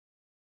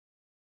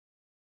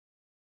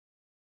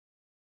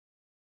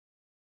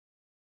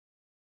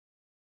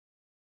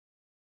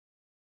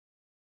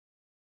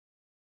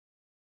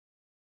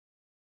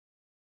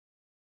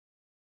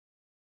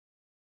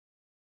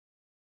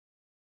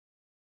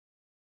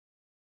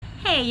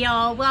Hey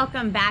y'all,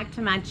 welcome back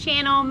to my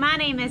channel. My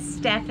name is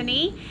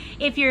Stephanie.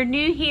 If you're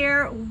new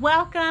here,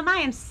 welcome. I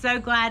am so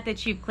glad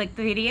that you clicked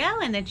the video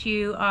and that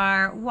you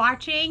are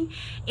watching.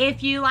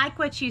 If you like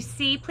what you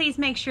see, please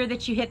make sure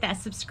that you hit that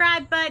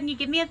subscribe button, you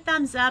give me a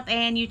thumbs up,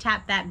 and you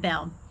tap that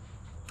bell.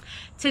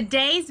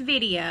 Today's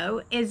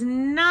video is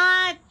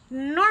not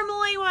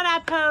normally what I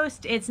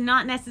post. It's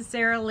not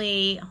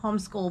necessarily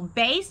homeschool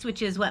based,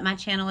 which is what my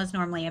channel is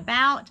normally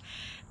about.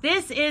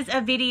 This is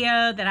a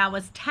video that I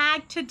was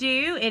tagged to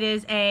do. It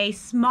is a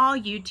small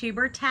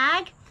YouTuber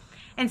tag.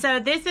 And so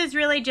this is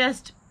really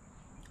just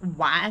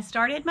why I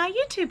started my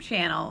YouTube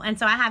channel. And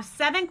so I have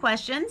 7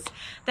 questions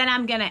that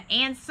I'm gonna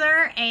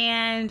answer,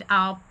 and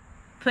I'll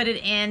put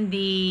it in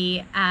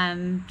the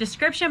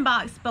description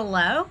box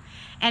below.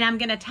 And I'm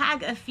gonna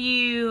tag a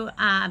few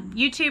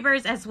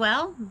YouTubers as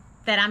well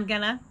that I'm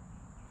gonna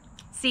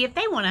see if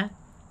they wanna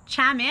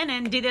chime in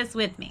and do this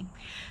with me.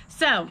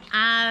 So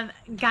I've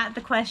got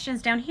the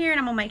questions down here, and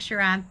I'm gonna make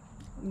sure I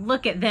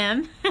look at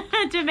them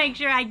to make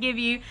sure I give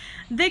you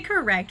the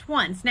correct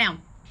ones. Now,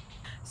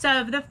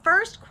 so the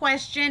first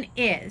question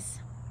is,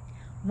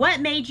 what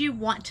made you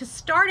want to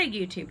start a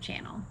YouTube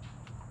channel?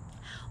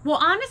 Well,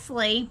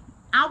 honestly,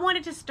 I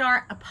wanted to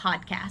start a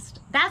podcast.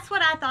 That's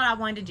what I thought I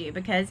wanted to do,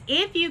 because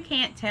if you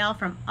can't tell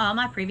from all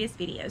my previous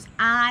videos,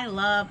 I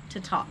love to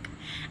talk.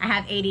 I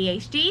have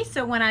ADHD,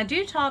 so when I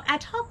do talk, I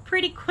talk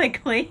pretty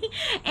quickly,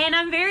 and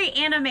I'm very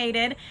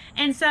animated,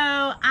 and so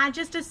I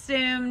just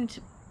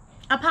assumed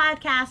a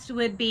podcast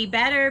would be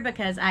better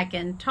because I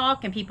can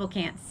talk and people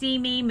can't see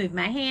me, move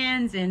my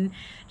hands, and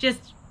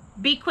just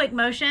be quick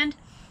motioned.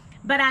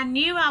 But I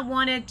knew I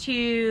wanted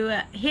to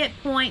hit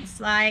points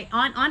like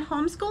on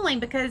homeschooling,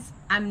 because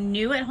I'm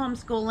new at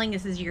homeschooling.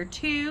 This is year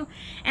 2,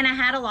 and I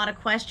had a lot of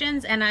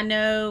questions. And I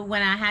know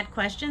when I had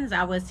questions,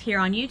 I was here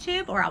on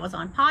YouTube or I was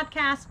on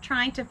podcasts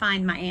trying to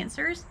find my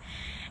answers.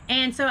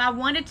 And so I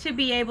wanted to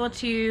be able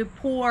to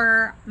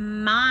pour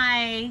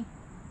my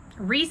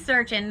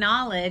research and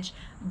knowledge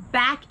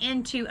back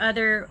into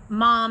other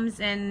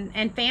moms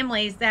and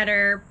families that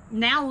are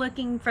now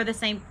looking for the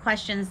same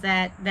questions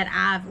that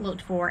I've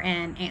looked for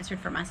and answered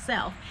for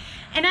myself.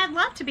 And I'd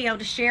love to be able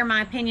to share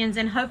my opinions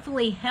and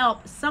hopefully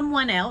help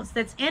someone else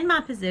that's in my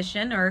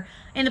position or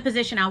in the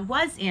position I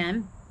was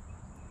in,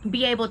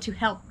 be able to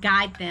help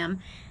guide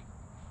them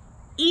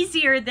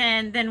easier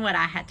than what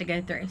I had to go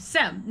through. So,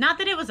 not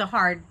that it was a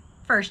hard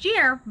first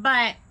year,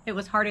 but it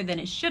was harder than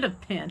it should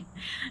have been.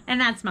 And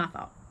that's my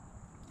fault.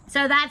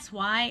 So that's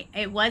why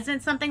it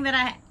wasn't something that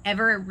I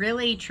ever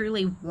really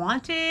truly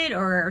wanted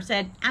or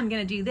said, I'm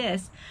going to do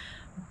this.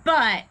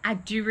 But I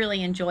do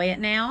really enjoy it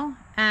now.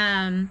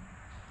 And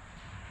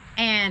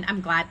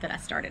I'm glad that I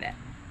started it.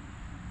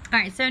 All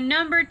right, so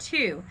number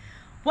 2.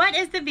 What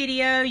is the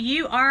video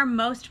you are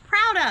most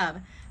proud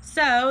of?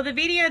 So the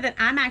video that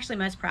I'm actually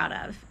most proud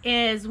of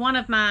is one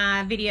of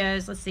my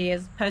videos, let's see,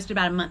 is posted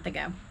about a month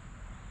ago.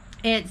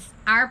 It's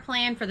our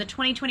plan for the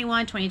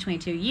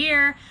 2021-2022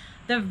 year,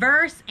 the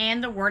verse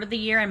and the word of the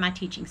year, and my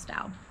teaching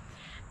style.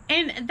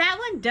 And that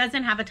one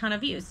doesn't have a ton of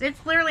views.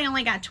 It's literally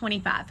only got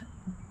 25.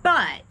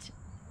 But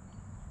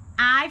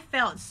I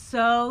felt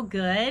so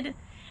good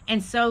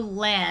and so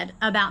led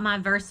about my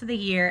verse of the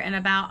year and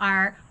about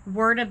our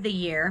word of the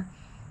year.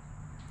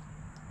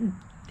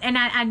 And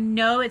I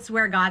know it's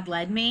where God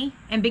led me.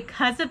 And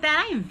because of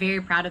that, I am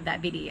very proud of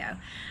that video.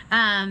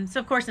 So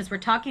of course, since we're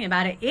talking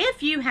about it,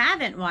 if you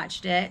haven't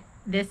watched it,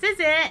 this is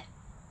it.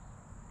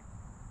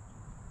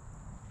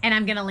 And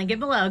I'm gonna link it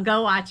below.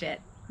 Go watch it.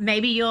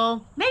 Maybe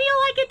you'll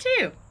like it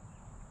too.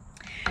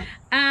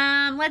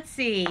 Let's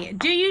see.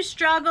 Do you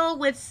struggle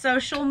with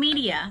social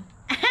media?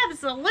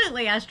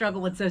 Absolutely, I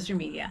struggle with social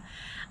media.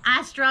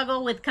 I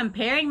struggle with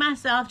comparing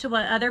myself to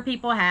what other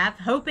people have,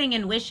 hoping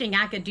and wishing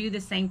I could do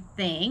the same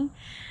thing.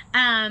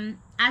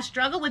 I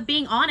struggle with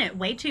being on it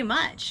way too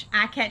much.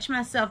 I catch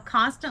myself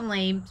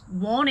constantly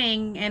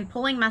wanting and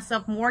pulling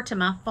myself more to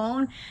my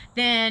phone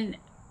than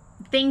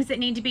things that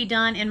need to be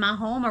done in my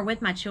home or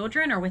with my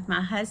children or with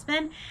my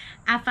husband.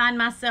 I find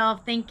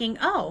myself thinking,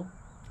 oh,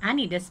 I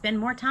need to spend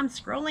more time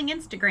scrolling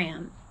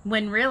Instagram,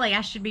 when really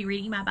I should be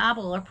reading my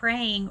Bible or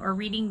praying or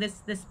reading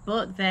this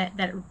book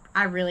that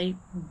I really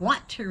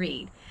want to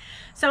read.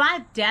 So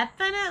I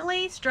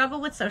definitely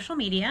struggle with social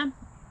media.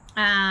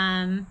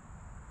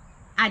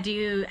 I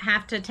do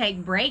have to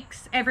take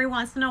breaks every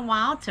once in a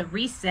while to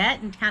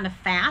reset and kind of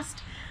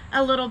fast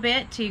a little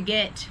bit to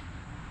get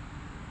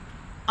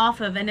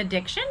off of an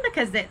addiction,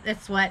 because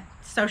that's what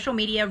social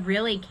media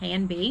really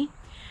can be.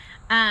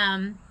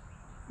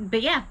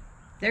 But yeah,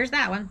 there's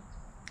that one.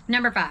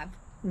 Number 5.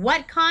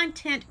 What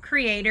content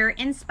creator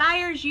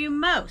inspires you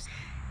most?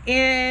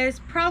 Is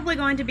probably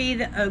going to be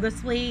the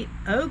Oglesby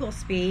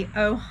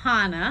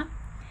Ohana.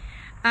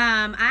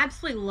 I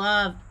absolutely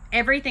love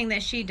everything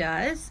that she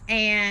does,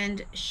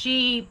 and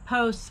she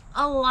posts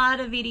a lot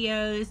of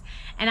videos,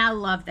 and I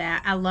love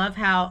that. I love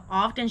how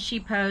often she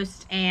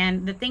posts,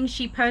 and the things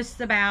she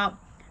posts about,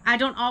 I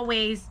don't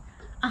always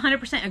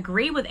 100%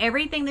 agree with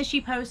everything that she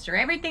posts or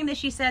everything that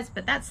she says,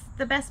 but that's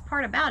the best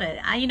part about it.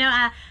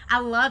 I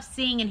love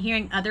seeing and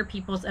hearing other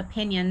people's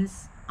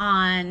opinions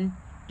on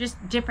just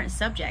different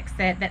subjects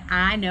that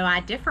I know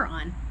I differ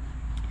on.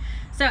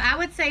 So I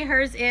would say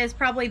hers is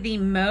probably the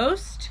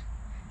most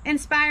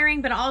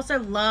inspiring, but I also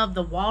love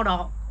the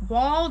Waldock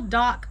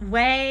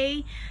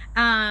Way.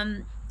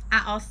 I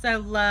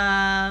also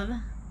love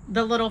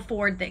The Little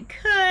Ford That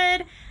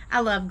Could. I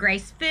love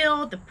Grace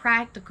Field, The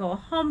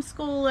Practical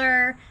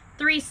Homeschooler,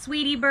 3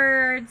 Sweetie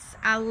Birds.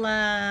 I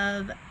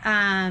love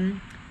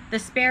The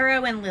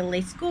Sparrow and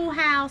Lily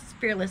Schoolhouse,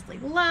 Fearlessly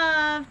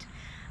Loved.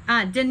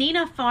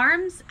 Danina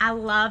Farms, I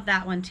love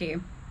that one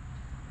too.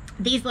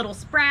 These Little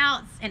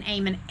Sprouts and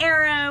Aim and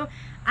Arrow.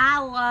 I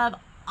love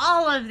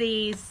all of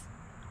these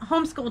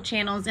homeschool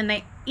channels, and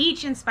they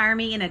each inspire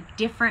me in a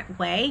different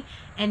way,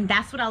 and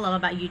that's what I love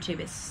about YouTube.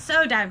 It's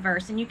so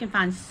diverse, and you can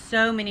find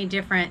so many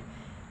different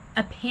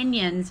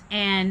opinions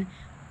and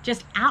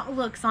just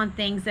outlooks on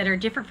things that are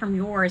different from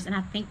yours, and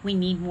I think we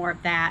need more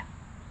of that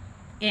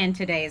in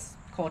today's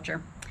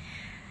culture.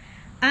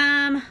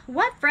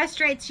 What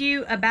frustrates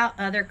you about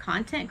other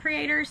content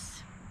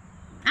creators?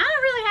 I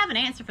don't really have an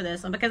answer for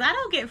this one, because I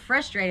don't get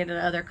frustrated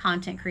at other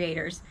content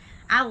creators.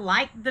 I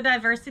like the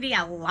diversity.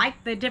 I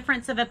like the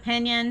difference of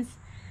opinions.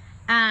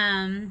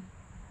 I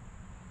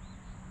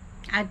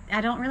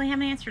don't really have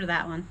an answer to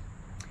that one.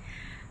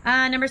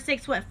 Number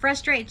 6, what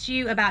frustrates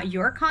you about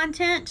your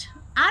content?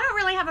 I don't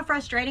really have a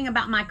frustrating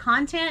about my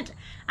content.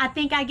 I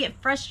think I get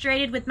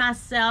frustrated with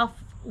myself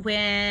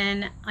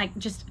when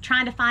just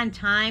trying to find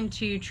time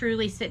to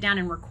truly sit down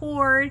and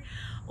record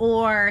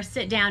or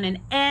sit down and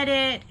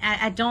edit.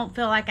 I don't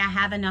feel like I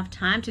have enough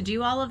time to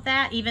do all of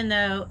that, even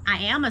though I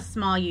am a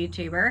small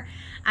YouTuber.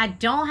 I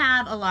don't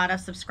have a lot of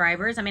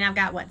subscribers. I mean, I've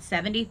got, what,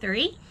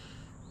 73?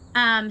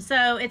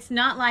 So it's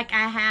not like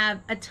I have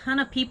a ton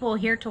of people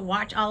here to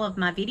watch all of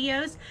my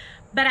videos,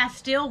 but I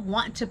still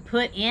want to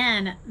put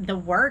in the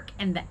work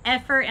and the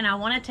effort, and I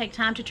want to take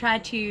time to try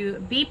to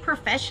be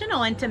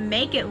professional and to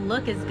make it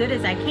look as good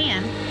as I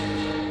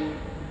can.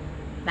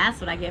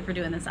 That's what I get for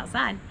doing this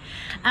outside.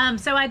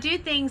 So I do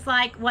things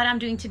like what I'm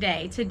doing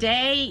today.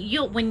 Today,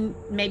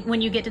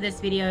 when you get to this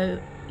video,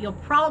 you'll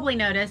probably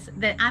notice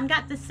that I've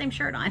got the same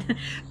shirt on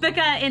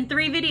because in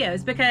 3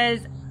 videos, because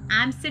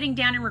I'm sitting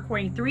down and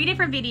recording 3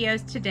 different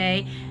videos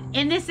today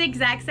in this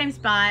exact same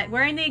spot,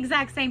 wearing the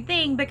exact same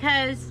thing,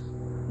 because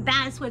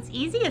that's what's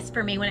easiest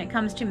for me when it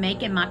comes to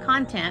making my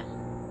content.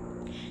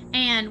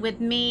 And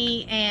with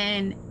me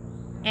and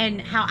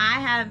how I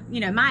have,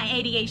 my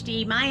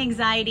ADHD, my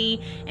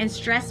anxiety and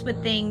stress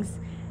with things,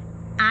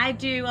 I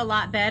do a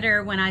lot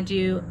better when I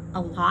do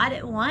a lot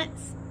at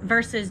once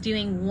versus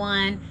doing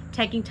one,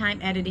 taking time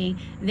editing,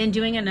 then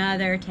doing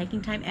another,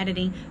 taking time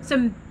editing.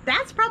 So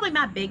that's probably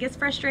my biggest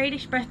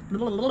frustration.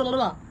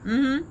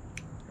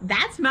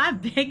 That's my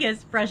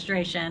biggest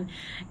frustration.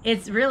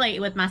 It's really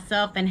with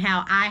myself and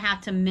how I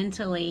have to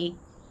mentally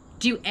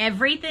do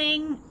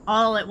everything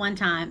all at one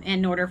time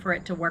in order for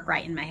it to work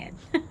right in my head.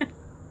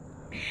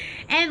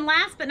 And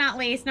last but not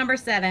least, number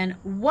 7,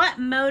 what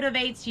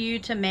motivates you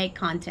to make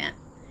content?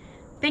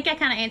 I think I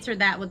kind of answered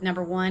that with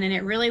number 1, and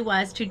it really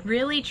was to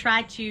really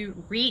try to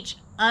reach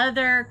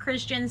other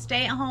Christian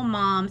stay-at-home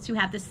moms who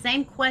have the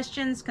same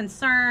questions,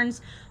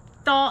 concerns,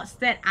 thoughts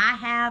that I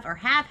have or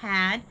have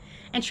had,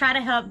 and try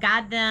to help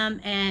guide them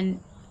and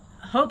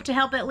hope to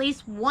help at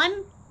least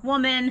one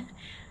woman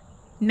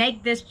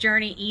make this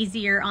journey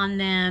easier on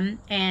them,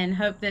 and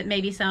hope that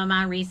maybe some of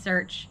my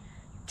research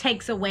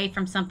takes away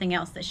from something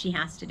else that she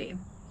has to do.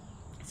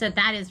 So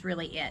that is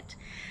really it.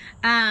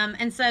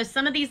 And so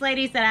some of these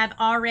ladies that I've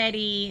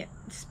already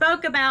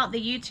spoke about,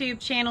 the YouTube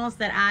channels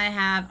that I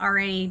have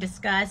already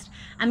discussed,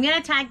 I'm going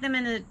to tag them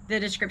in the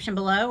description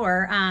below,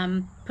 or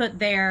put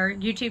their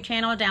YouTube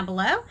channel down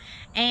below,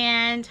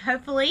 and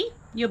hopefully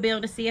you'll be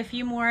able to see a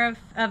few more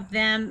of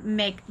them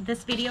make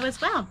this video as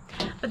well.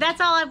 But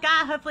that's all I've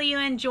got. Hopefully you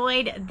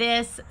enjoyed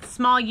this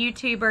small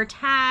YouTuber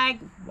tag,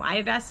 why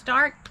did I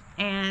start,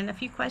 and a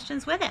few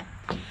questions with it.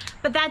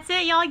 But that's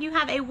it, y'all. You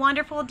have a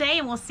wonderful day,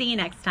 and we'll see you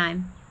next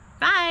time.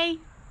 Bye.